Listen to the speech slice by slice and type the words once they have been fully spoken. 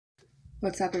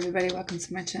What's up, everybody? Welcome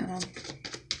to my channel.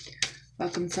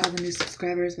 Welcome to all the new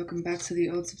subscribers. Welcome back to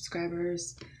the old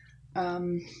subscribers.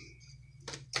 I'm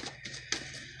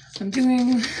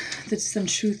doing some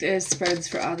truth is spreads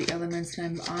for all the elements,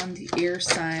 and I'm on the air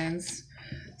signs.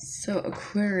 So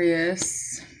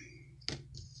Aquarius,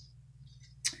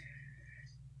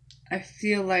 I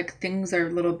feel like things are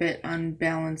a little bit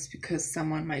unbalanced because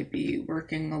someone might be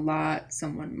working a lot.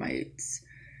 Someone might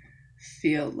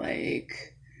feel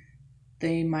like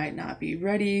they might not be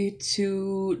ready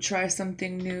to try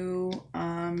something new.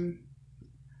 I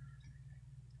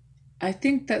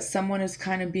think that someone is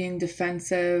kind of being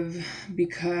defensive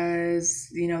because,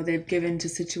 they've given to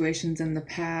situations in the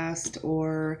past,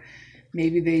 or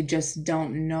maybe they just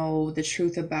don't know the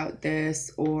truth about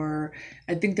this, or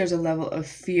I think there's a level of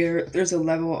fear. There's a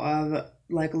level of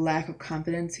lack of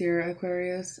confidence here,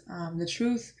 Aquarius. The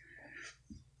truth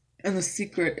and the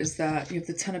secret is that you have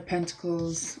the Ten of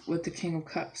Pentacles with the King of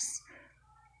Cups.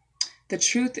 The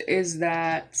truth is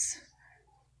that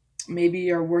maybe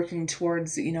you're working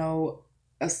towards, a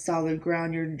solid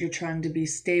ground. You're trying to be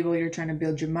stable. You're trying to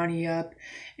build your money up,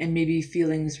 and maybe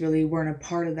feelings really weren't a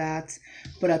part of that.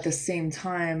 But at the same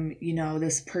time,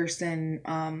 this person,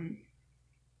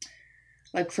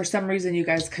 for some reason, you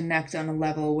guys connect on a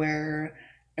level where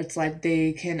it's like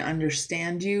they can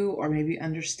understand you, or maybe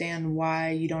understand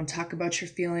why you don't talk about your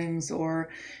feelings, or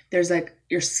there's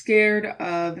you're scared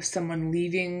of someone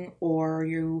leaving, or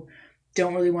you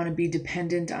don't really want to be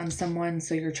dependent on someone,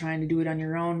 so you're trying to do it on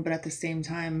your own. But at the same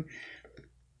time,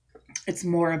 it's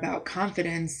more about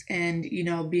confidence and,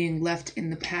 being left in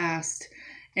the past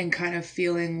and kind of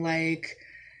feeling like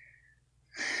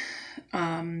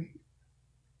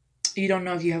you don't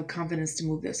know if you have confidence to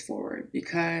move this forward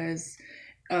because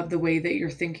of the way that you're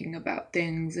thinking about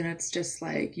things. And it's just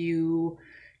like you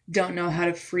don't know how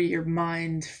to free your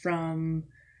mind from,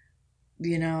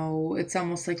 it's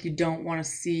almost like you don't want to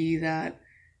see that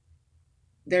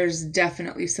there's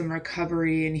definitely some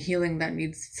recovery and healing that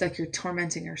needs. It's like you're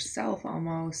tormenting yourself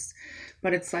almost,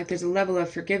 but it's like there's a level of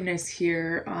forgiveness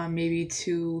here, maybe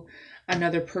to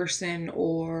another person,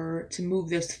 or to move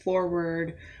this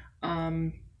forward.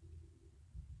 I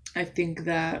think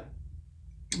that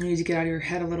you need to get out of your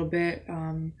head a little bit.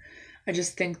 I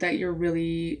just think that you're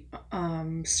really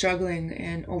struggling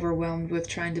and overwhelmed with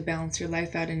trying to balance your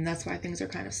life out, and that's why things are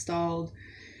kind of stalled.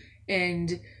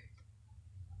 And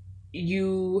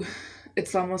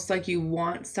it's almost like you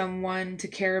want someone to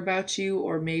care about you,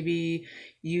 or maybe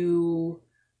you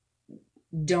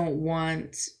don't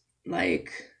want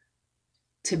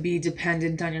to be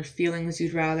dependent on your feelings.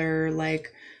 You'd rather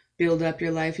build up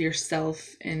your life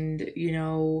yourself. And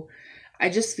I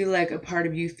just feel like a part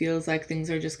of you feels like things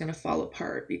are just going to fall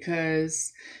apart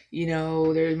because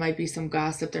there might be some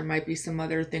gossip, there might be some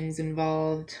other things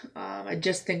involved. I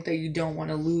just think that you don't want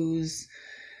to lose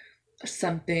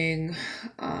something.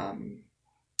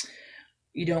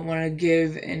 You don't want to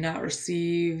give and not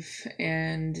receive,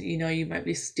 and you might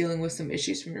be dealing with some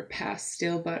issues from your past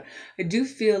still. But I do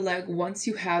feel like once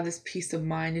you have this peace of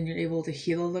mind and you're able to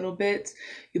heal a little bit,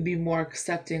 you'll be more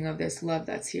accepting of this love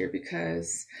that's here,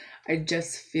 because I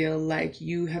just feel like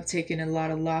you have taken a lot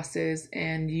of losses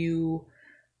and you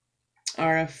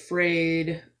are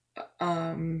afraid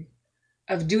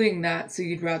of doing that, so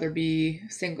you'd rather be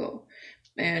single.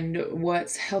 And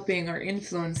what's helping or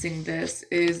influencing this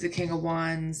is the King of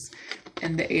Wands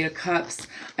and the Eight of Cups.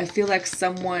 I feel like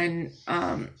someone's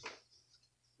a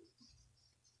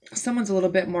little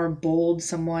bit more bold.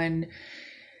 Someone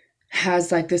has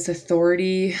this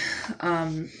authority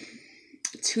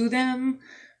to them,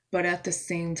 but at the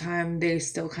same time, they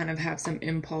still kind of have some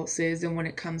impulses. And when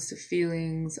it comes to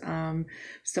feelings,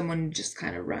 someone just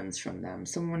kind of runs from them.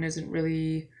 Someone isn't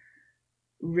really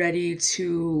ready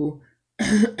to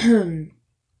I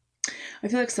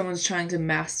feel like someone's trying to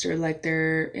master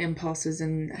their impulses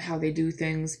and how they do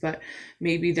things, but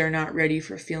maybe they're not ready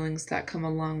for feelings that come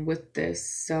along with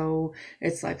this. So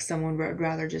it's like someone would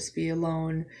rather just be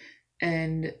alone.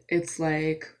 And it's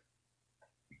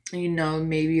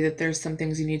maybe that there's some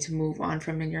things you need to move on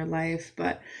from in your life,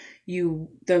 but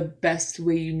the best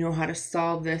way how to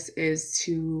solve this is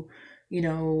to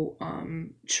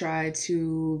try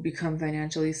to become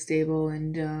financially stable,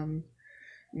 and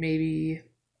maybe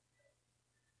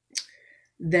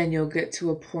then you'll get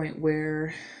to a point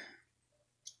where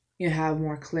you have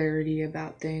more clarity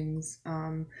about things.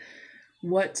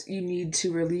 What you need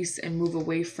to release and move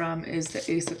away from is the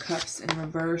Ace of Cups in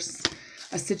reverse.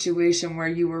 A situation where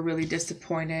you were really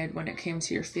disappointed when it came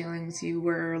to your feelings. You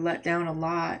were let down a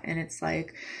lot, and it's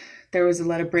like there was a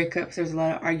lot of breakups, there was a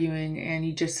lot of arguing, and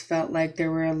you just felt like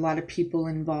there were a lot of people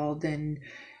involved, and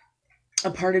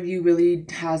a part of you really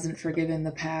hasn't forgiven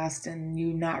the past, and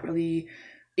you not really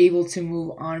able to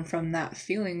move on from that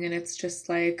feeling. And it's just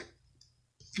like,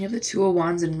 you have the Two of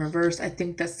Wands in reverse. I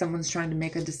think that someone's trying to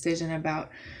make a decision about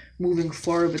moving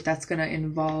forward, but that's going to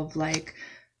involve like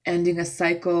ending a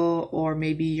cycle, or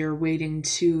maybe you're waiting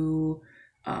to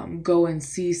go and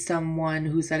see someone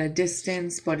who's at a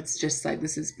distance, but it's just like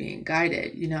this is being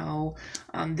guided,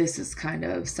 this is kind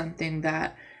of something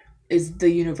that is the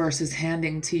universe is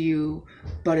handing to you,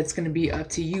 but it's going to be up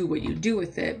to you what you do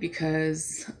with it,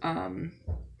 because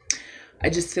I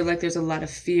just feel like there's a lot of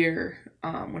fear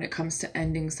when it comes to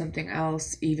ending something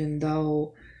else, even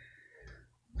though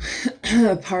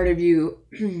a part of you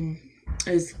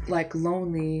is like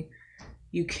lonely.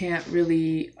 You can't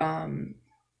really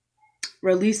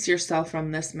release yourself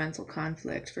from this mental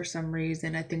conflict for some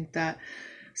reason. I think that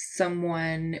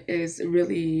someone is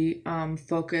really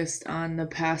focused on the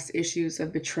past issues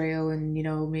of betrayal and,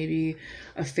 maybe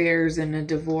affairs and a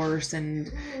divorce.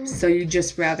 And so you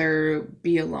just rather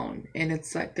be alone. And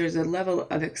it's like there's a level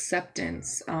of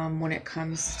acceptance when it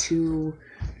comes to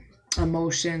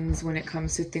emotions, when it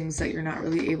comes to things that you're not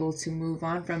really able to move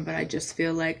on from. But I just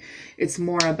feel like it's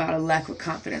more about a lack of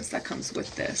confidence that comes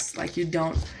with this. Like you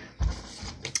don't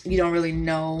really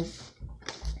know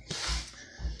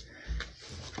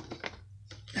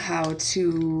how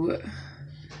to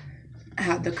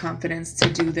have the confidence to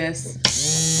do this.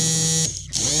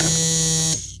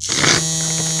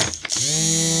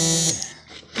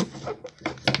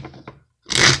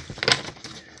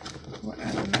 What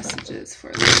are the messages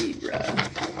for Libra?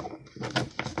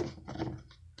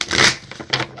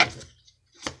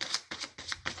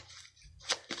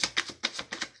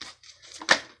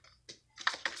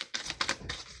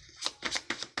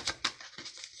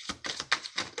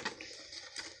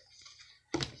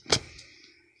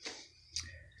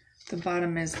 The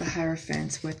bottom is the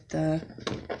Hierophant with the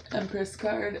Empress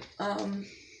card. I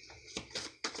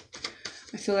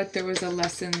feel like there was a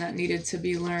lesson that needed to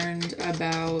be learned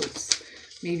about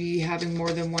maybe having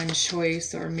more than one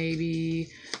choice, or maybe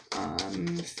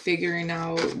figuring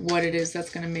out what it is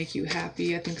that's going to make you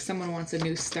happy. I think someone wants a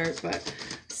new start, but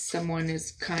someone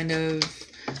is kind of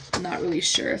not really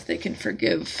sure if they can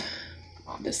forgive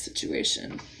this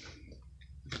situation.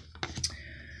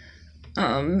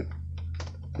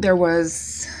 There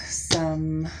was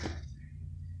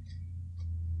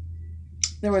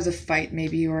a fight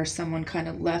maybe, or someone kind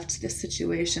of left this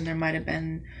situation. There might have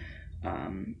been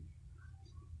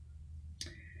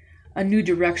a new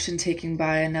direction taken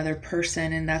by another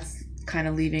person, and that's kind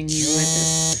of leaving you at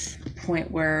this point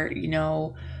where,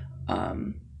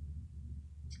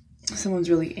 someone's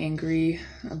really angry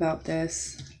about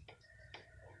this.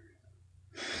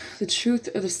 The truth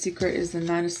or the secret is the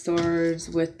Nine of Swords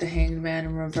with the Hanged Man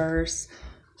in reverse.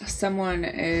 Someone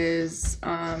is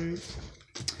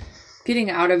getting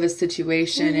out of a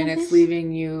situation, and it's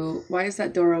leaving you... Why is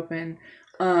that door open?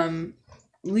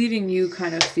 Leaving you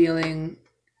kind of feeling...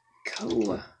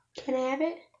 Go. Can I have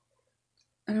it?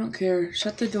 I don't care.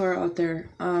 Shut the door out there.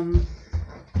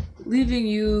 Leaving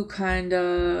you kind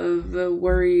of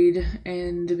worried,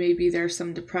 and maybe there's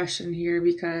some depression here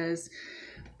because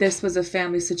this was a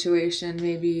family situation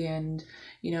maybe, and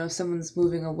someone's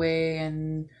moving away,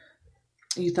 and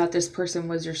you thought this person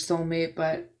was your soulmate,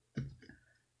 but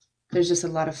there's just a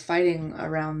lot of fighting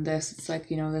around this. It's like,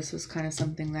 this was kind of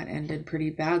something that ended pretty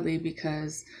badly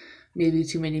because maybe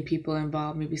too many people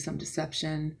involved, maybe some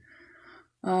deception.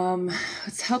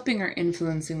 What's helping or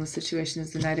influencing the situation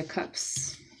is the Knight of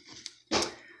Cups,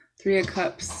 Three of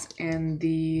Cups, and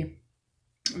the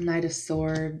Knight of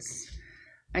Swords.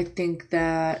 I think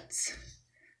that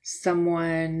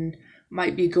someone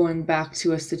might be going back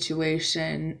to a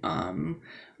situation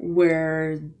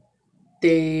where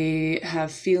they have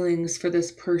feelings for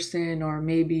this person, or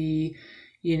maybe,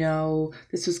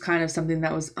 this was kind of something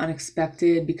that was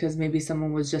unexpected because maybe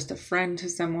someone was just a friend to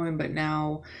someone, but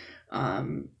now,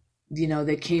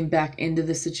 they came back into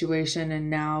the situation, and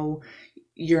now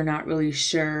you're not really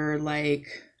sure, like,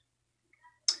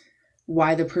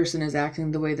 why the person is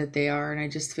acting the way that they are. And I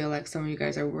just feel like some of you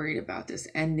guys are worried about this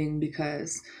ending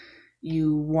because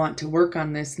you want to work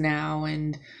on this now,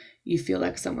 and you feel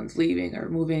like someone's leaving or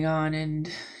moving on,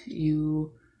 and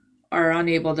you are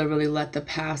unable to really let the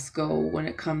past go when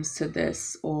it comes to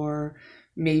this, or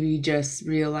maybe just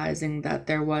realizing that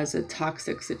there was a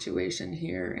toxic situation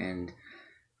here, and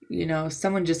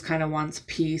someone just kind of wants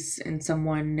peace, and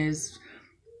someone is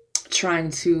trying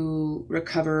to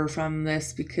recover from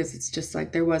this because it's just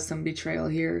like there was some betrayal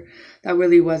here that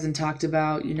really wasn't talked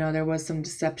about. There was some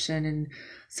deception and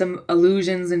some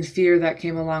illusions and fear that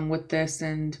came along with this,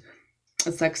 and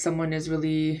it's like someone is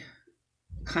really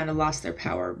kind of lost their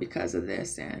power because of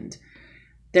this, and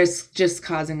there's just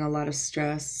causing a lot of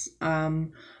stress.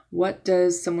 What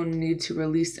does someone need to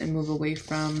release and move away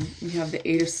from? You have the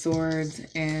Eight of Swords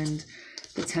and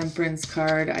the Temperance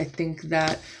card. I think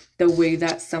that the way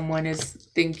that someone is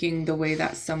thinking, the way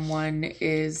that someone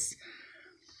is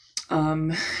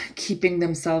keeping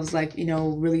themselves, like, you know,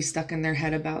 really stuck in their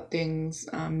head about things,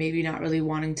 maybe not really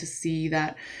wanting to see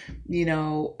that, you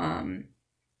know,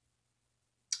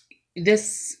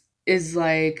 this is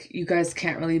like, you guys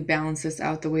can't really balance this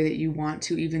out the way that you want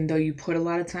to, even though you put a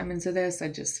lot of time into this. I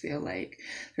just feel like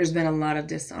there's been a lot of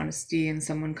dishonesty and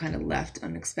someone kind of left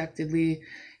unexpectedly,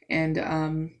 and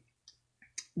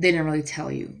they didn't really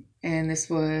tell you. And this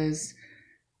was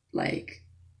like,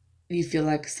 you feel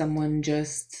like someone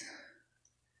just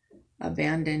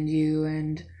abandoned you,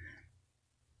 and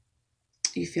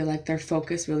you feel like their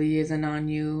focus really isn't on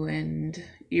you, and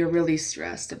you're really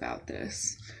stressed about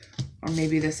this. Or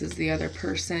maybe this is the other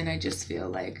person. I just feel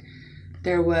like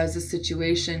there was a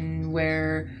situation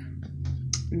where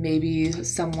maybe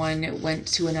someone went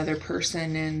to another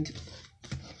person, and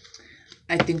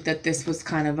I think that this was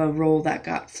kind of a role that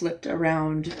got flipped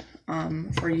around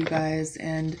for you guys,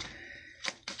 and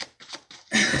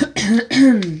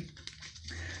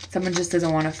someone just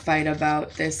doesn't want to fight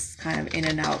about this kind of in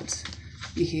and out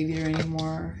behavior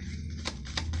anymore.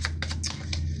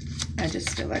 I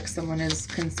just feel like someone is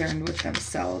concerned with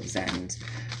themselves, and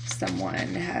someone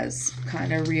has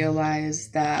kind of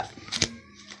realized that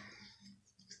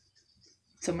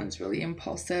someone's really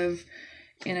impulsive.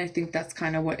 And I think that's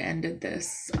kind of what ended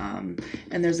this. And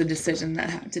there's a decision that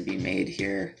had to be made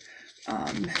here.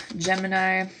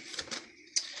 Gemini,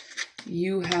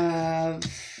 you have,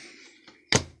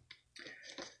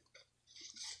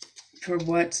 for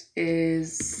what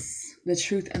is the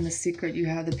truth and the secret, you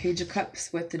have the Page of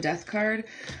Cups with the Death card.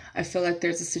 I feel like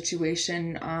there's a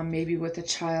situation, maybe with a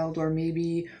child, or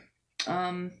maybe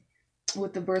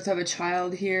with the birth of a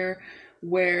child here,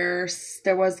 where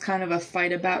there was kind of a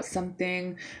fight about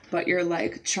something, but you're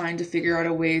like trying to figure out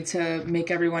a way to make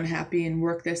everyone happy and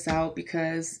work this out,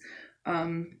 because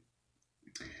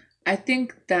I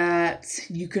think that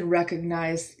you can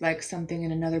recognize like something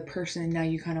in another person, and now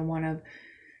you kind of want to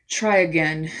try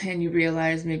again, and you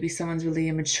realize maybe someone's really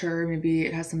immature, maybe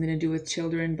it has something to do with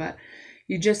children, but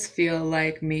you just feel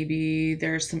like maybe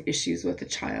there's some issues with the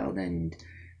child, and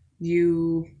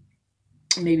you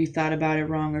maybe thought about it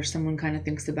wrong, or someone kind of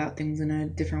thinks about things in a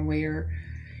different way, or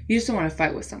you just don't want to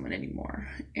fight with someone anymore.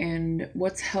 And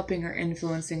what's helping or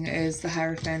influencing is the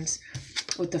Hierophant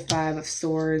with the Five of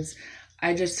Swords.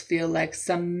 I just feel like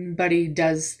somebody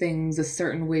does things a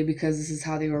certain way because this is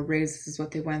how they were raised, this is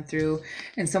what they went through,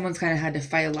 and someone's kind of had to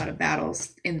fight a lot of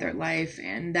battles in their life,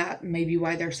 and that may be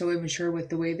why they're so immature with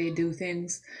the way they do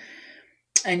things.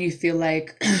 And you feel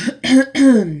like,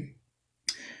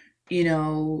 you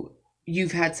know,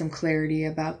 you've had some clarity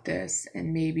about this,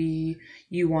 and maybe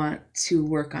you want to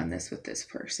work on this with this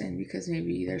person, because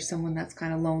maybe there's someone that's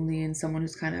kind of lonely and someone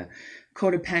who's kind of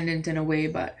codependent in a way,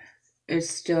 but is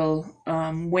still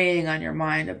weighing on your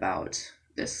mind about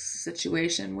this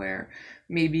situation, where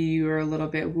maybe you're a little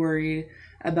bit worried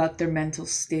about their mental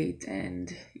state,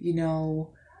 and you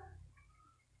know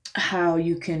how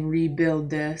you can rebuild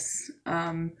this.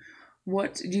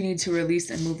 What do you need to release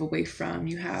and move away from?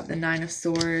 You have the Nine of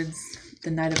Swords,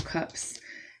 the Knight of Cups,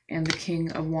 and the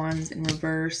King of Wands in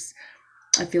reverse.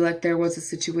 I feel like there was a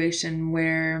situation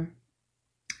where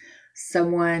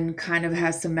someone kind of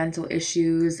has some mental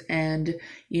issues, and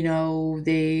you know,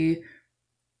 they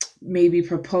maybe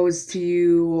propose to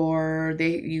you, or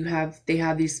they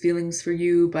have these feelings for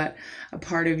you, but a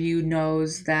part of you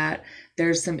knows that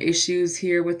there's some issues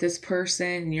here with this person,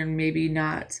 and you're maybe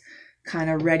not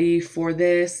kind of ready for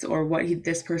this, or what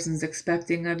this person's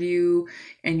expecting of you,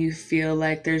 and you feel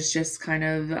like there's just kind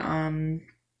of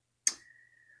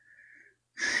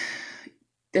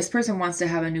this person wants to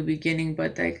have a new beginning,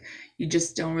 but like you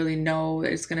just don't really know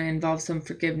that it's going to involve some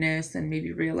forgiveness, and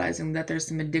maybe realizing that there's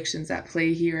some addictions at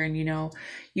play here, and you know,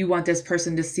 you want this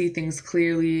person to see things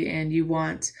clearly, and you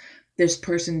want this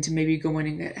person to maybe go in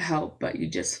and get help, but you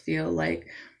just feel like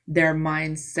their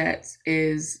mindset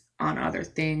is on other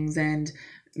things, and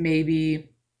maybe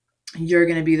you're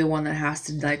going to be the one that has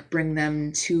to like bring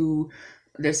them to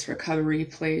this recovery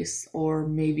place, or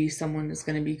maybe someone is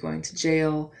going to be going to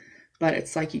jail, but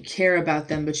it's like you care about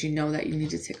them, but you know that you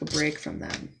need to take a break from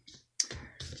them,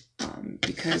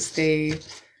 because they're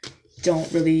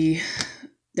not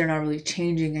really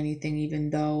changing anything,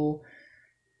 even though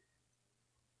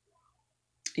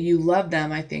you love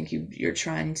them. I think you're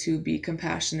trying to be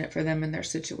compassionate for them in their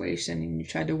situation, and you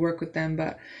tried to work with them,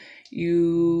 but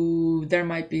there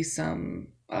might be some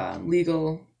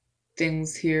legal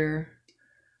things here,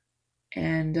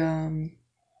 and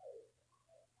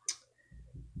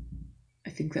I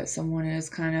think that someone is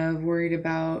kind of worried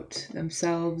about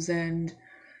themselves, and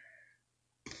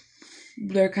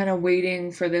they're kind of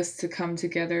waiting for this to come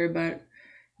together, but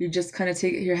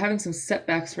you're having some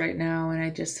setbacks right now, and I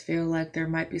just feel like there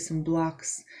might be some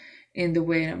blocks in the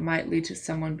way, and it might lead to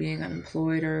someone being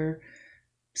unemployed or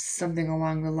something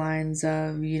along the lines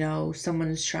of, someone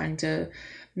is trying to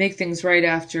make things right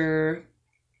after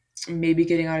maybe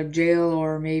getting out of jail,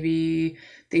 or maybe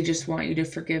they just want you to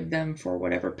forgive them for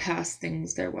whatever past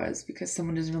things there was, because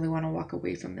someone doesn't really want to walk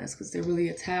away from this because they're really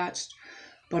attached.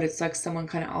 But it's like someone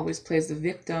kind of always plays the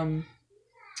victim,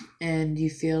 and you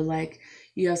feel like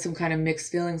you have some kind of mixed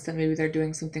feelings that maybe they're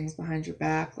doing some things behind your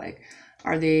back. Like,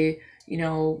 are they,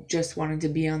 just wanting to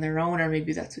be on their own, or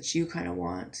maybe that's what you kind of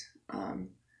want.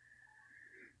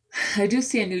 I do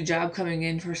see a new job coming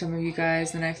in for some of you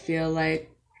guys, and I feel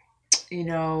like,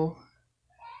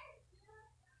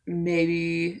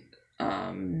 maybe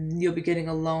you'll be getting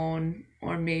a loan,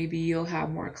 or maybe you'll have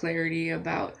more clarity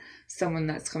about someone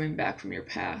that's coming back from your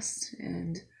past.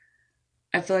 And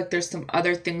I feel like there's some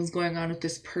other things going on with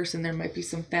this person. There might be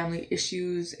some family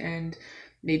issues, and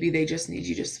maybe they just need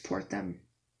you to support them.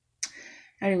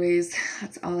 Anyways,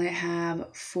 that's all I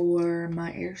have for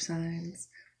my air signs.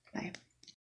 Bye.